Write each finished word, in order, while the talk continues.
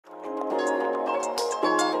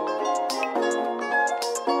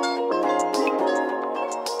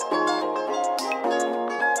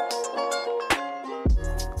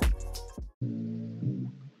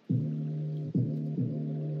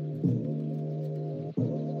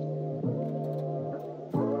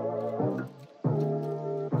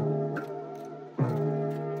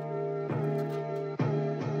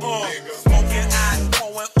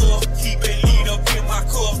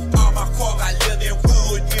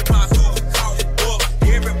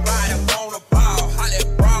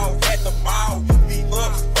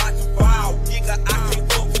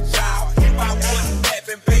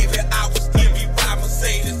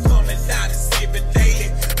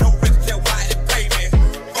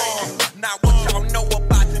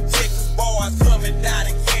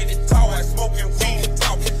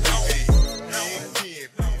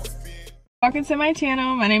welcome to my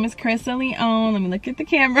channel. My name is Carissa Leon. Let me look at the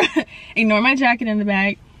camera. Ignore my jacket in the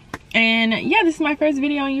back. And yeah, this is my first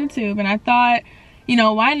video on YouTube, and I thought, you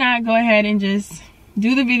know, why not go ahead and just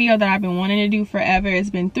do the video that I've been wanting to do forever. It's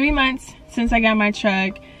been 3 months since I got my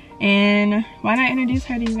truck, and why not introduce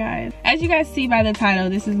her to you guys? As you guys see by the title,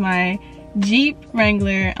 this is my Jeep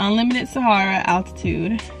Wrangler Unlimited Sahara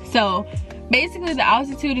Altitude. So basically the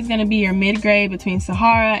altitude is going to be your mid-grade between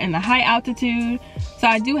Sahara and the high altitude. So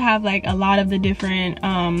I do have like a lot of the different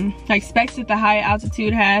like specs that the high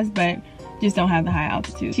altitude has, but just don't have the high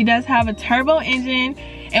altitude. She does have a turbo engine,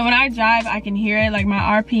 and when I drive I can hear it, like my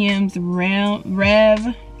RPMs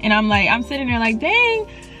rev, and I'm sitting there like, dang,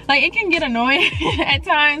 like it can get annoying at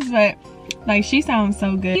times, but like she sounds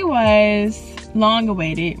so good. She was long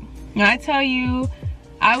awaited. When I tell you,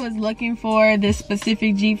 I was looking for this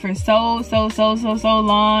specific Jeep for so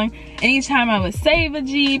long. Anytime I would save a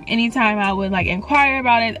Jeep, anytime I would like inquire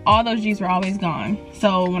about it, all those Jeeps were always gone.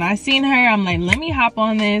 So when I seen her, I'm like, let me hop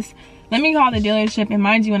on this. Let me call the dealership. And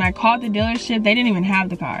mind you, when I called the dealership, they didn't even have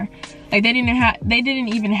the car. Like they didn't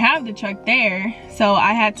even have the truck there. So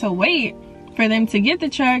I had to wait for them to get the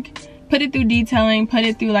truck, put it through detailing, put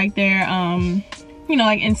it through like their you know,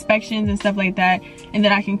 like inspections and stuff like that, and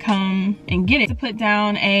then I can come and get it. To put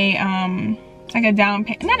down a like a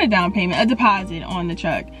a deposit on the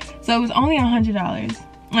truck. So it was only $100.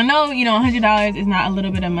 I know, you know, $100 is not a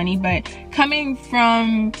little bit of money, but coming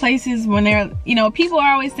from places when they're, you know, people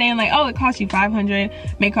are always saying like, oh, it costs you $500,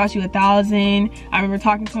 may cost you $1,000. I remember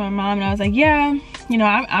talking to my mom and I was like, yeah, you know,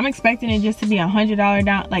 I'm expecting it just to be $100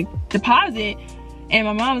 down, like deposit. And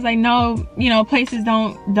my mom was like, no, you know, places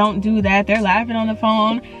don't do that. They're laughing on the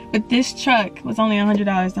phone. But this truck was only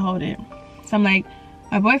 $100 to hold it. So I'm like,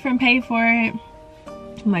 my boyfriend paid for it.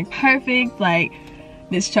 I'm like, perfect. Like,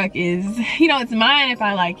 this truck is, you know, it's mine if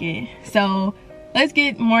I like it. So let's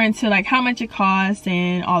get more into like how much it costs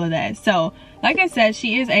and all of that. So like I said,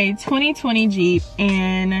 she is a 2020 Jeep,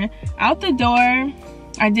 and out the door,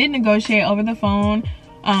 I did negotiate over the phone.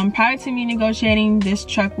 Prior to me negotiating, this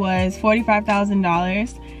truck was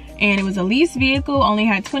 $45,000, and it was a lease vehicle, only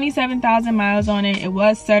had 27,000 miles on it. It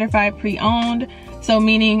was certified pre-owned, so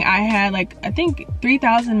meaning I had like, I think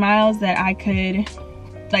 3,000 miles that I could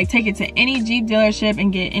like take it to any Jeep dealership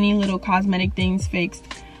and get any little cosmetic things fixed,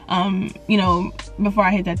 you know, before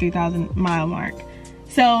I hit that 3,000 mile mark.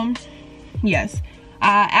 So yes,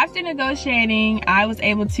 after negotiating, I was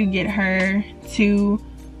able to get her to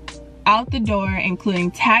out the door, including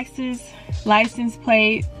taxes, license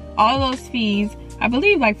plate, all those fees, I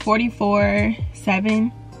believe like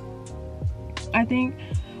 $44,700, I think,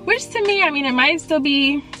 which to me, I mean, it might still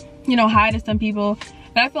be, you know, high to some people,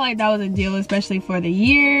 but I feel like that was a deal, especially for the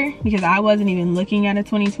year, because I wasn't even looking at a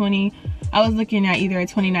 2020. I was looking at either a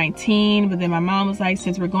 2019, but then my mom was like,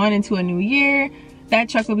 since we're going into a new year, that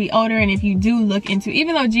truck will be older, and if you do look into,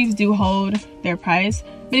 even though Jeeps do hold their price,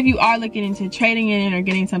 but if you are looking into trading it in or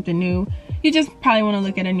getting something new, you just probably want to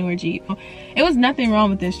look at a newer Jeep. It was nothing wrong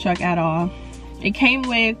with this truck at all. It came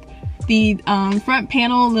with the front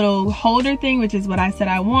panel little holder thing, which is what I said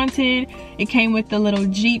I wanted. It came with the little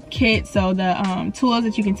Jeep kit, so the tools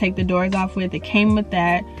that you can take the doors off with, it came with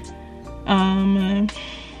that.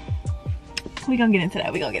 We gonna get into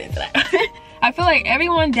that. I feel like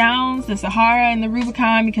everyone downs the Sahara and the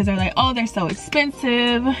Rubicon because they're like, oh, they're so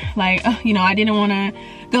expensive. Like, you know, I didn't want to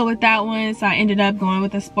go with that one, so I ended up going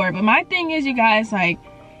with a Sport. But my thing is, you guys, like,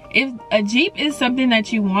 if a Jeep is something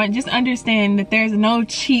that you want, just understand that there's no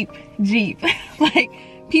cheap Jeep. Like,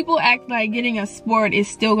 people act like getting a Sport is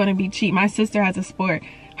still going to be cheap. My sister has a Sport.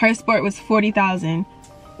 Her Sport was $40,000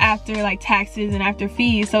 after like taxes and after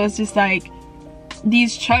fees. So it's just like,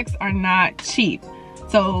 these trucks are not cheap.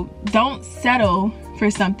 So don't settle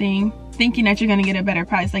for something thinking that you're gonna get a better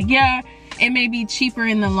price. Like, yeah, it may be cheaper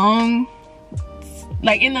in the long,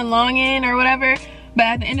 like in the long end or whatever, but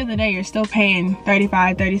at the end of the day, you're still paying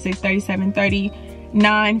 $35,000, $36,000, $37,000,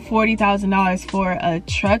 $39,000, $40,000 for a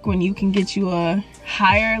truck when you can get you a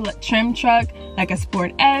higher trim truck like a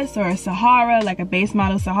Sport S or a Sahara, like a base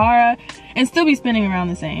model Sahara, and still be spending around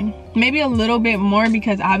the same. Maybe a little bit more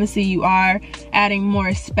because obviously you are adding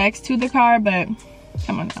more specs to the car, but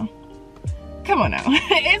come on now,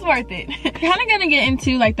 it's worth it. Kind of gonna get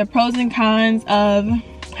into like the pros and cons of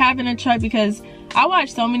having a truck, because I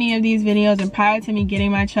watched so many of these videos, and prior to me getting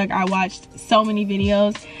my truck, I watched so many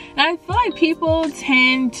videos, and I feel like people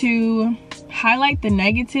tend to highlight the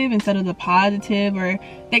negative instead of the positive, or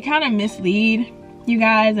they kind of mislead you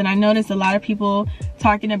guys. And I noticed a lot of people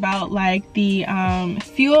talking about like the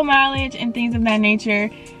fuel mileage and things of that nature.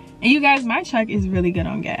 And you guys, my truck is really good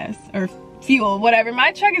on gas, or fuel, whatever.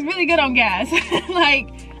 My truck is really good on gas. Like,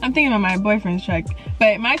 I'm thinking about my boyfriend's truck,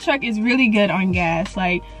 but my truck is really good on gas.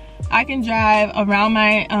 Like, I can drive around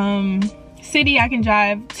my city. I can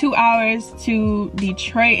drive 2 hours to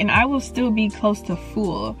Detroit and I will still be close to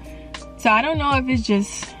full. So I don't know if it's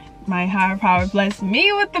just my higher power blessed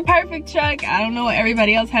me with the perfect truck. I don't know what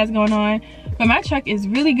everybody else has going on, but my truck is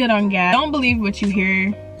really good on gas. Don't believe what you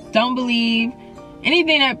hear. Don't believe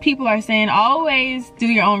anything that people are saying. Always do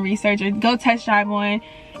your own research, or go test drive one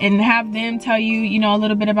and have them tell you, you know, a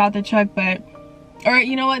little bit about the truck. But, or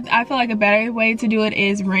you know what, I feel like a better way to do it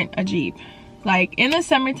is rent a Jeep. Like in the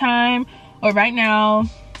summertime or right now,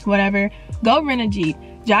 whatever, go rent a Jeep,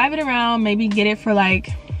 drive it around, maybe get it for like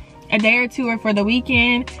a day or two or for the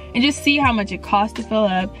weekend, and just see how much it costs to fill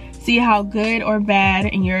up, see how good or bad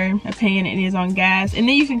in your opinion it is on gas, and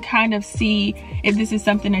then you can kind of see if this is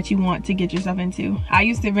something that you want to get yourself into. I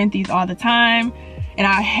used to rent these all the time and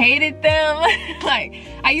I hated them. Like,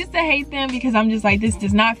 I used to hate them because I'm just like, this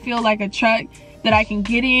does not feel like a truck that I can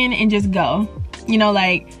get in and just go. You know,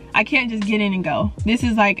 like, I can't just get in and go. This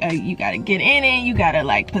is like you gotta get in it, you gotta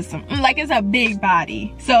like put some, like, it's a big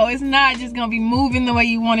body. So it's not just gonna be moving the way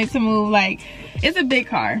you want it to move. Like, it's a big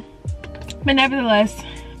car. But nevertheless,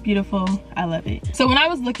 beautiful. I love it. So when I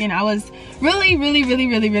was looking, I was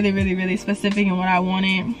really specific in what I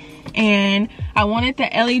wanted. And I wanted the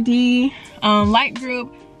LED light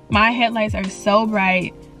group. My headlights are so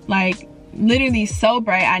bright, like literally so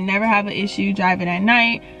bright. I never have an issue driving at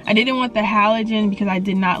night. I didn't want the halogen because I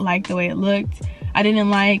did not like the way it looked. I didn't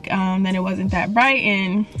like that it wasn't that bright.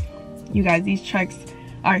 And you guys, these trucks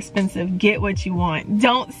are expensive. Get what you want.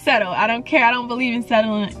 Don't settle. I don't care. I don't believe in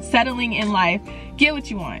settling in life. Get what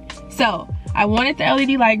you want. So I wanted the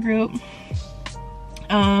LED light group.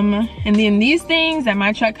 And then these things that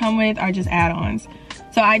my truck come with are just add-ons.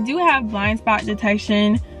 So I do have blind spot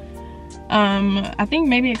detection. I think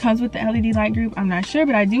maybe it comes with the LED light group, I'm not sure,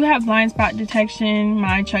 but I do have blind spot detection.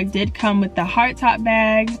 My truck did come with the hardtop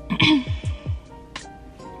bag.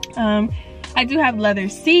 I do have leather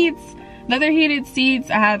seats, leather heated seats.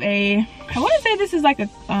 I have I want to say this is like a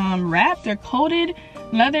wrapped or coated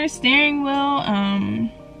leather steering wheel,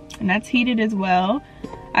 and that's heated as well.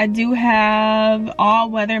 I do have all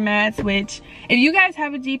weather mats, which if you guys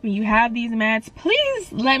have a Jeep and you have these mats, please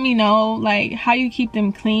let me know like how you keep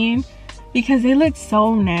them clean, because they look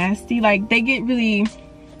so nasty. Like, they get really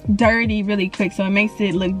dirty really quick, so it makes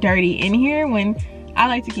it look dirty in here when I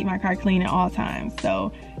like to keep my car clean at all times.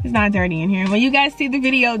 So it's not dirty in here. When you guys see the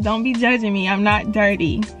video, don't be judging me. I'm not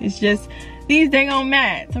dirty. It's just these dang on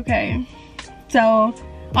mats, okay? So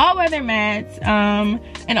all weather mats,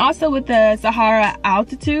 and also with the Sahara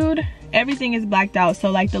altitude, everything is blacked out. So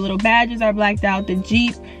like the little badges are blacked out, the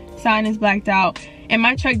Jeep sign is blacked out, and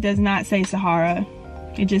my truck does not say Sahara.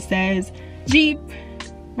 It just says Jeep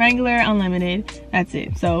Wrangler Unlimited. That's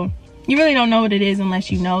it. So you really don't know what it is unless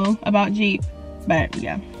you know about Jeep. But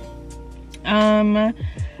yeah,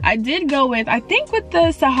 I did go with, I think with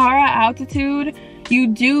the Sahara altitude, you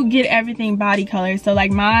do get everything body color. So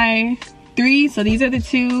like my 3, so these are the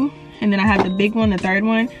 2, and then I have the big one, the 3rd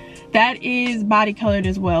one, that is body colored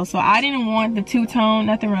as well. So I didn't want the 2-tone,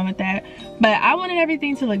 nothing wrong with that, but I wanted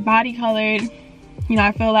everything to look body colored. You know,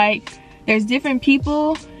 I feel like there's different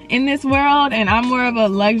people in this world, and I'm more of a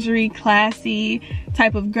luxury, classy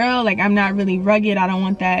type of girl. Like, I'm not really rugged. I don't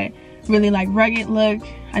want that really like rugged look.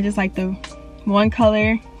 I just like the one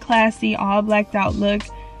color, classy, all blacked out look.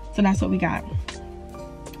 So that's what we got.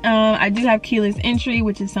 I do have keyless entry,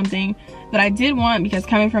 which is something that I did want because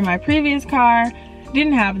coming from my previous car,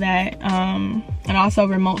 didn't have that. And also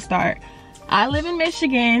remote start. I live in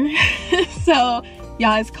Michigan, so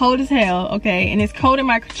y'all, it's cold as hell, okay? And it's cold in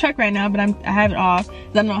my truck right now, but I have it off. I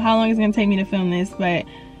don't know how long it's gonna take me to film this, but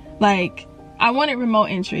like, I wanted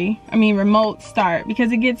remote start,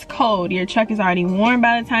 because it gets cold. Your truck is already warm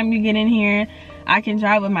by the time you get in here. I can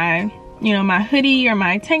drive with my, you know, my hoodie or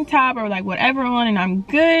my tank top or like whatever on, and I'm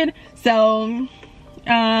good. So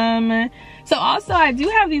so also I do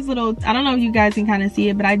have these little, I don't know if you guys can kind of see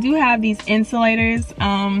it, but I do have these insulators.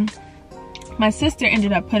 My sister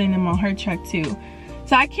ended up putting them on her truck too.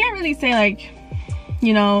 So I can't really say like,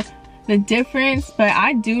 you know, the difference, but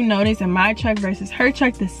I do notice in my truck versus her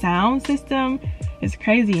truck, the sound system is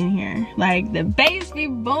crazy in here. Like, the bass be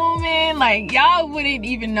booming. Like, y'all wouldn't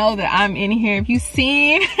even know that I'm in here. If you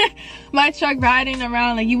seen my truck riding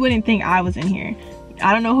around, like, you wouldn't think I was in here.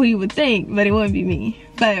 I don't know who you would think, but it wouldn't be me.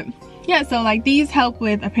 But yeah, so like these help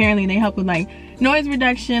with, apparently they help with like noise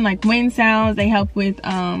reduction, like wind sounds. They help with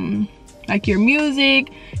like your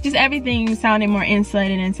music, just everything sounding more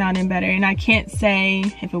insulated and sounding better. And I can't say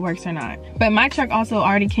if it works or not. But my truck also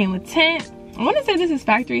already came with tent. I want to say this is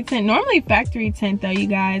factory tint. Normally factory tint though, you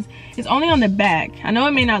guys, is only on the back. I know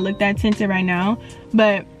it may not look that tinted right now,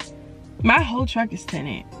 but my whole truck is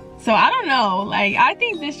tinted. So I don't know, like, I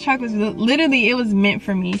think this truck was literally, it was meant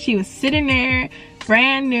for me. She was sitting there,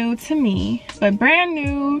 brand new to me, but brand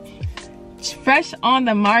new, fresh on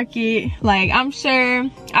the market. Like, I'm sure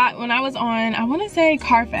when I was on, I want to say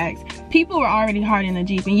Carfax, people were already hearting the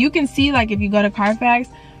Jeep, and you can see, like, if you go to Carfax,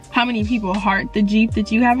 how many people heart the Jeep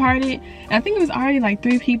that you have hearted. And I think it was already like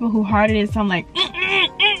 3 people who hearted it. So I'm like, no,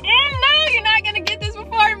 you're not gonna get this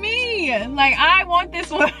before me. Like, I want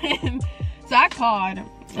this one. So I called,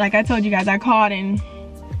 like I told you guys, I called. And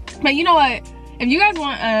but you know what, if you guys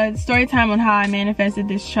want a story time on how I manifested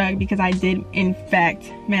this truck, because I did in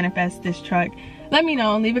fact manifest this truck, let me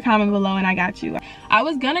know, leave a comment below and I got you. I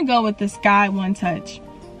was gonna go with the Sky One Touch,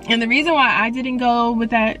 and the reason why I didn't go with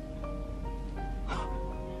that,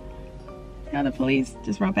 now the police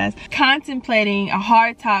just rode past, contemplating a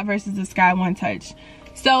hard top versus the Sky One Touch.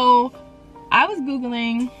 So I was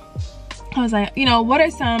Googling, I was like, you know, what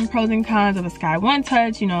are some pros and cons of a Sky One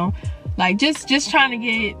Touch, you know, like just trying to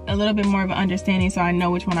get a little bit more of an understanding so I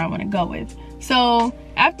know which one I want to go with. So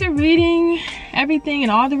after reading everything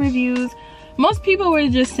and all the reviews, most people were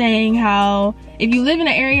just saying how if you live in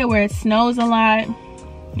an area where it snows a lot,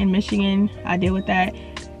 in Michigan, I deal with that,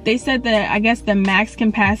 they said that I guess the max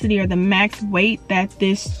capacity or the max weight that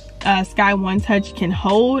this Sky One Touch can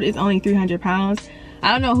hold is only 300 pounds.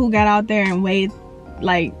 I don't know who got out there and weighed,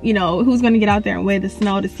 like, you know, who's gonna get out there and weigh the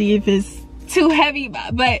snow to see if it's too heavy,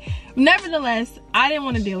 but nevertheless, I didn't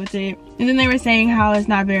want to deal with it. And then they were saying how it's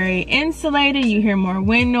not very insulated, you hear more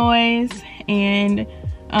wind noise, and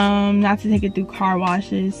not to take it through car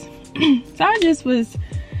washes. So I just was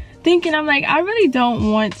thinking, I'm like, I really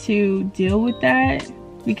don't want to deal with that,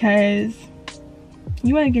 because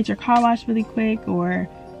you want to get your car washed really quick, or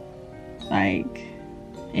like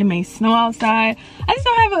it may snow outside.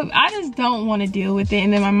 I just don't want to deal with it.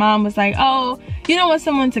 And then my mom was like, oh, you don't want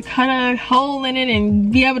someone to cut a hole in it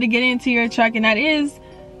and be able to get into your truck, and that is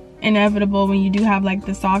inevitable when you do have like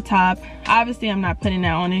the soft top. Obviously I'm not putting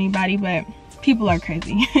that on anybody, but people are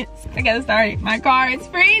crazy. I gotta start my car, it's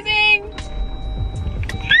freezing.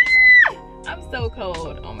 I'm so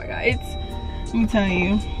cold, oh my god. Let me tell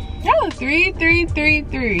you, oh,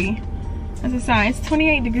 3333. That's a sign. It's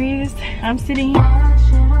 28 degrees. I'm sitting here.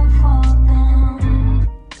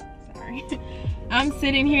 Sorry. I'm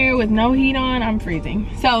sitting here with no heat on. I'm freezing.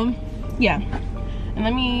 So, yeah. And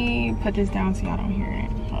let me put this down so y'all don't hear it.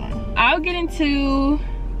 Hold on. I'll get into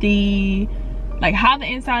the, like, how the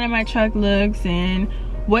inside of my truck looks and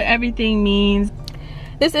what everything means.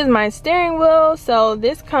 This is my steering wheel. So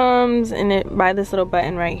this comes in it by this little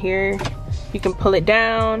button right here. You can pull it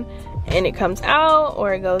down and it comes out,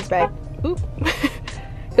 or it goes back, oop,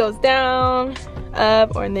 goes down,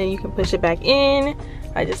 up, or and then you can push it back in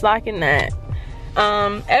by just locking that.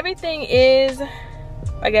 Everything is,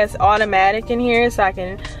 I guess, automatic in here, so I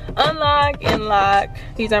can unlock and lock.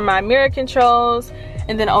 These are my mirror controls.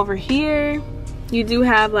 And then over here, you do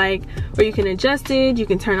have like where you can adjust it. You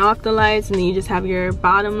can turn off the lights, and then you just have your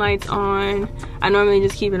bottom lights on. I normally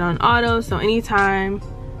just keep it on auto, so anytime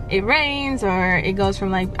it rains or it goes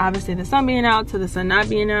from, like, obviously the sun being out to the sun not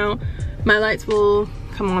being out, my lights will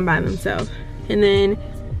come on by themselves. And then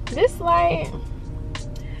this light,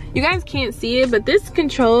 you guys can't see it, but this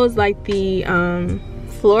controls like the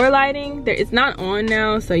floor lighting. It's not on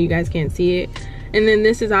now, so you guys can't see it. And then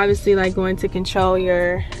this is obviously like going to control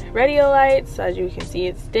your radio lights. As you can see,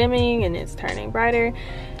 it's dimming and it's turning brighter.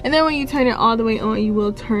 And then when you turn it all the way on, you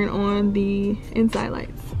will turn on the inside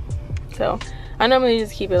lights. So I normally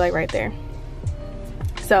just keep it like right there.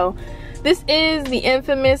 So this is the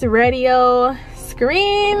infamous radio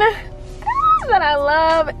screen that I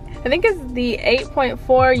love. I think it's the 8.4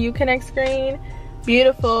 Uconnect screen.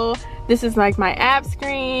 Beautiful. This is like my app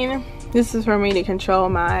screen. This is for me to control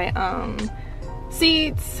my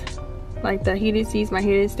seats, like the heated seats, my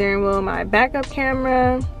heated steering wheel, my backup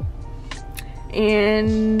camera.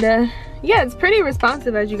 And yeah, it's pretty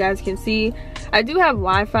responsive, as you guys can see. I do have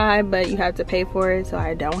Wi-Fi, but you have to pay for it, so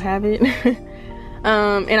I don't have it.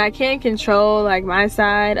 And I can control like my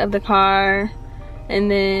side of the car, and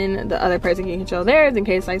then the other person can control theirs in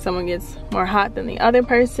case like someone gets more hot than the other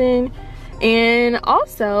person. And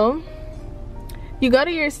also, you go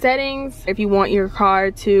to your settings if you want your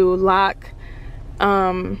car to lock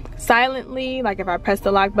silently, like if I press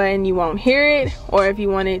the lock button you won't hear it, or if you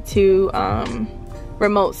want it to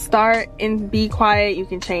remote start and be quiet, you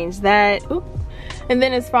can change that. Oop. And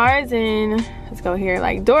then as far as in, let's go here,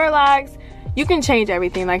 like door locks, you can change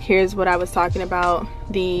everything. Like here's what I was talking about,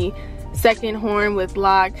 the second horn with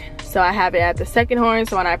lock. So I have it at the second horn,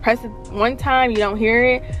 so when I press it one time you don't hear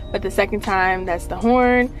it, but the second time that's the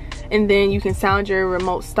horn. And then you can sound your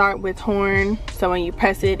remote start with horn, so when you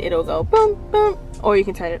press it, it'll go boom boom, or you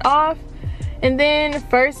can turn it off. And then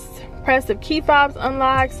first press of key fobs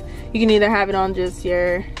unlocks. You can either have it on just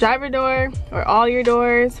your driver door or all your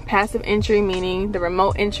doors. Passive entry, meaning the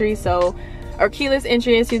remote entry, so, or keyless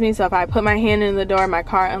entry, excuse me. So if I put my hand in the door, my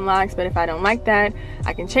car unlocks, but if I don't like that,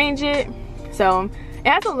 I can change it. So it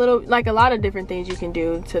has a little, like a lot of different things you can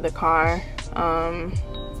do to the car.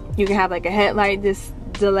 You can have like a headlight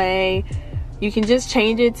delay. You can just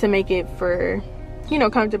change it to make it for, you know,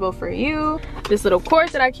 comfortable for you. This little cord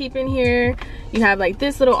that I keep in here, you have like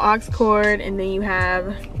this little aux cord, and then you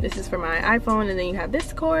have, this is for my iPhone, and then you have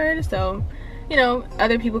this cord, so you know,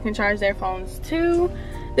 other people can charge their phones too.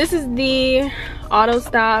 This is the auto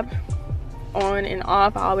stop on and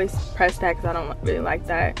off. I always press that because I don't really like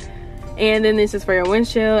that. And then this is for your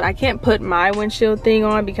windshield. I can't put my windshield thing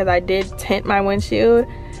on because I did tint my windshield.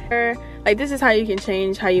 Like, this is how you can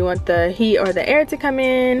change how you want the heat or the air to come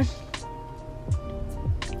in.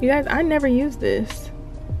 You guys, I never used this.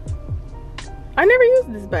 I never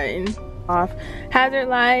used this button. Off. Hazard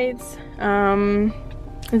lights.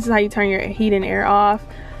 This is how you turn your heat and air off.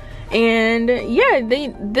 And yeah,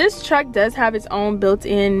 this truck does have its own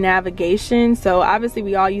built-in navigation. So obviously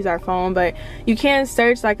we all use our phone, but you can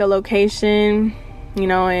search like a location, you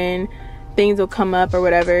know, and things will come up or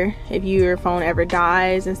whatever if your phone ever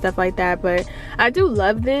dies and stuff like that. But I do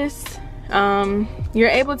love this. You're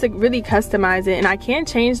able to really customize it, and I can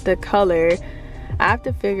change the color. I have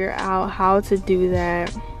to figure out how to do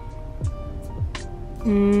that.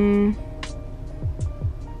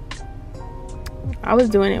 I was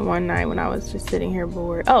doing it one night when I was just sitting here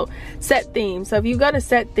bored. Oh, set theme. So if you go to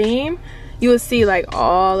set theme, you will see like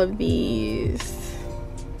all of these.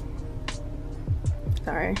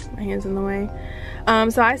 Sorry, my hand's in the way.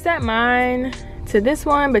 So I set mine to this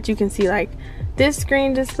one, but you can see like this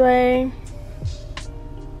screen display.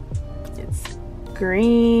 It's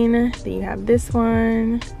green. Then you have this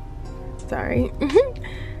one. Sorry.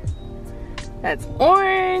 That's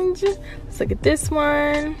orange. Let's look at this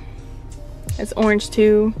one. It's orange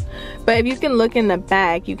too. But if you can look in the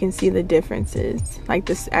back, you can see the differences, like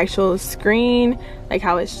this actual screen, like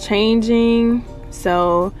how it's changing.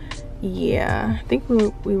 So yeah, I think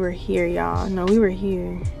we were here, y'all. No, we were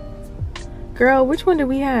here. Girl, which one did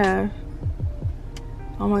we have?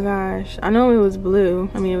 Oh my gosh, I know it was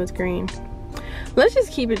blue. I mean, it was green. Let's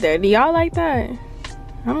just keep it there. Do y'all like that?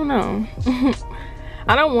 I don't know.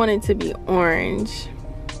 I don't want it to be orange,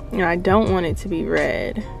 and I don't want it to be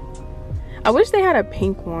red. I wish they had a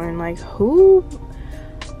pink one. Like, who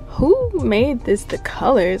made this the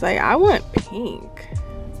colors? Like, I want pink.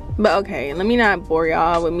 But okay, let me not bore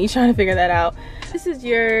y'all with me trying to figure that out. This is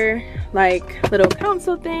your like little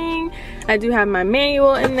console thing. I do have my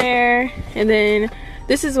manual in there, and then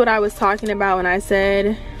this is what I was talking about when I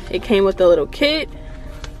said it came with a little kit.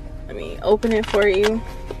 Let me open it for you.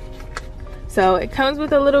 So it comes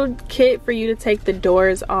with a little kit for you to take the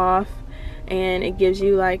doors off, and it gives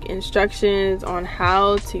you like instructions on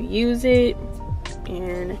how to use it.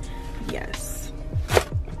 And yes,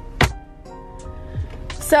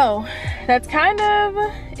 so that's kind of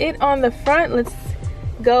it on the front. Let's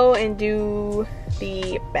go and do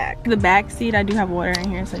the back. The back seat, I do have water in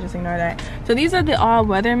here, so just ignore that. So these are the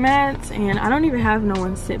all-weather mats, and I don't even have no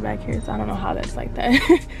one sit back here, so I don't know how that's like that.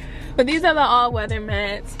 But these are the all-weather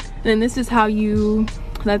mats. And then this is how you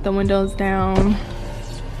let the windows down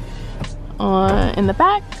in the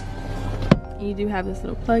back. You do have this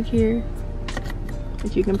little plug here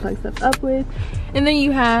that you can plug stuff up with, and then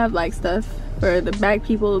you have like stuff for the back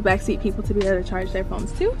seat people to be able to charge their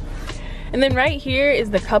phones too. And then right here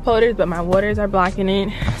is the cup holders, but my waters are blocking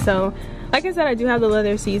it. So like I said, I do have the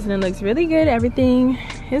leather seats, and it looks really good. Everything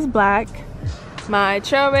is black. My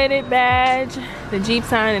trail rated badge, the Jeep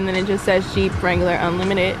sign, and then it just says Jeep Wrangler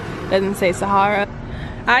Unlimited. Doesn't say Sahara.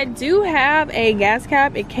 I do have a gas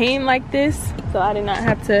cap. It came like this, so I did not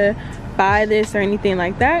have to buy this or anything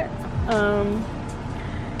like that.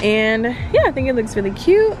 And yeah, I think it looks really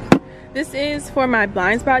cute. This is for my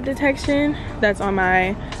blind spot detection. That's on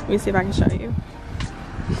my, let me see if I can show you.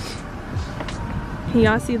 Can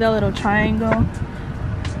y'all see that little triangle?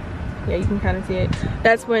 Yeah, you can kind of see it.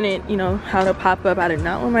 That's when it, you know, how to pop up. I did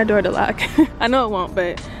not want my door to lock. I know it won't,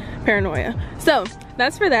 but paranoia. So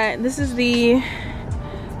that's for that. This is the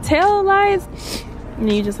tail lights, and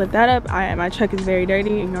then you just lift that up. My truck is very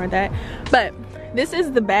dirty, ignore that. But this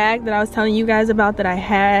is the bag that I was telling you guys about that I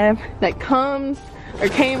have, that comes or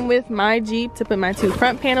came with my Jeep to put my two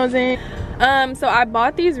front panels in. So I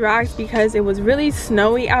bought these rocks because it was really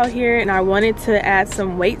snowy out here and I wanted to add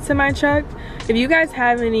some weight to my truck. If you guys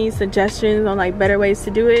have any suggestions on like better ways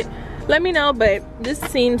to do it, let me know, but this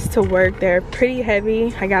seems to work. They're pretty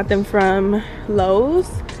heavy. I got them from Lowe's.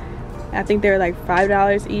 I think they're like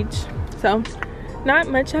 $5 each, so not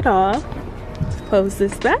much at all. Let's close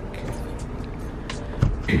this back.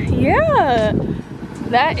 Yeah,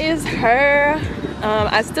 that is her.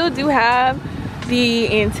 I still do have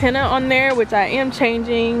the antenna on there, which I am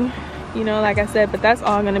changing, you know, like I said, but that's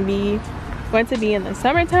all going to be in the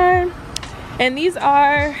summertime. And these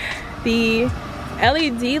are the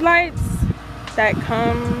LED lights that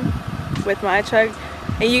come with my truck,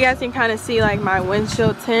 and you guys can kind of see like my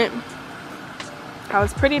windshield tint. I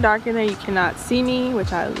was pretty dark in there, you cannot see me,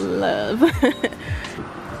 which I love.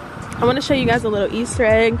 I want to show you guys a little Easter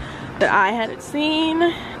egg that I hadn't seen.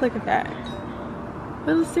 Look at that,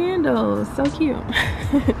 little sandals, so cute.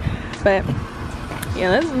 But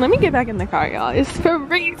yeah, let me get back in the car, y'all. It's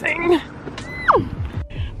freezing.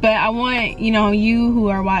 But I want, you know, you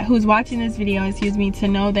who's watching this video, excuse me, to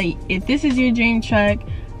know that if this is your dream truck,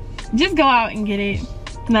 just go out and get it.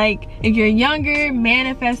 Like, if you're younger,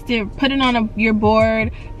 manifest it, put it on your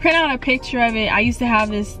board, print out a picture of it. I used to have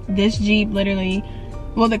this Jeep, literally,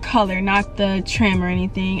 well, the color, not the trim or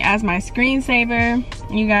anything, as my screensaver.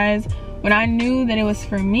 You guys, when I knew that it was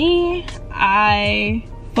for me, I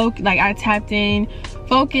tapped in,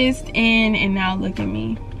 focused in, and now look at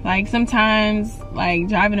me. Like, sometimes, like,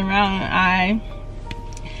 driving around,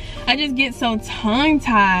 I just get so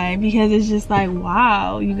tongue-tied because it's just like,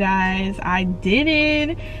 wow, you guys, I did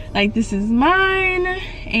it. Like, this is mine.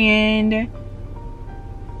 And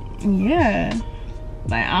yeah,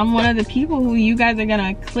 like, I'm one of the people who you guys are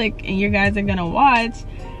gonna click and you guys are gonna watch,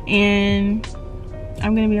 and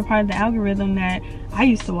I'm gonna be a part of the algorithm that I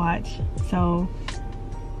used to watch. So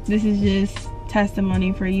this is just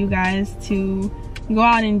testimony for you guys to go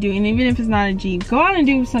out and do, and even if it's not a Jeep, go out and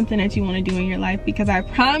do something that you want to do in your life, because I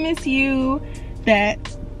promise you that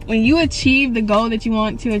when you achieve the goal that you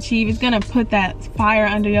want to achieve, it's gonna put that fire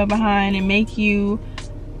under your behind and make you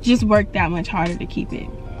just work that much harder to keep it.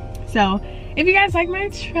 So if you guys like my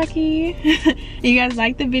truckie, if you guys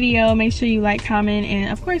like the video, make sure you like, comment, and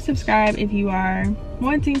of course subscribe if you are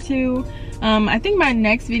wanting to. I think my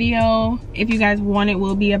next video, if you guys want it,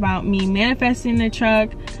 will be about me manifesting the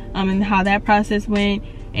truck, and how that process went.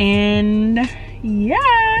 And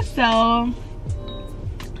yeah, so I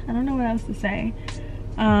don't know what else to say.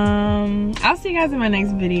 I'll see you guys in my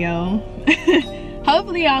next video.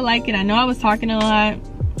 Hopefully y'all like it. I know I was talking a lot,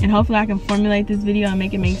 and hopefully I can formulate this video and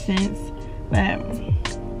make it make sense. But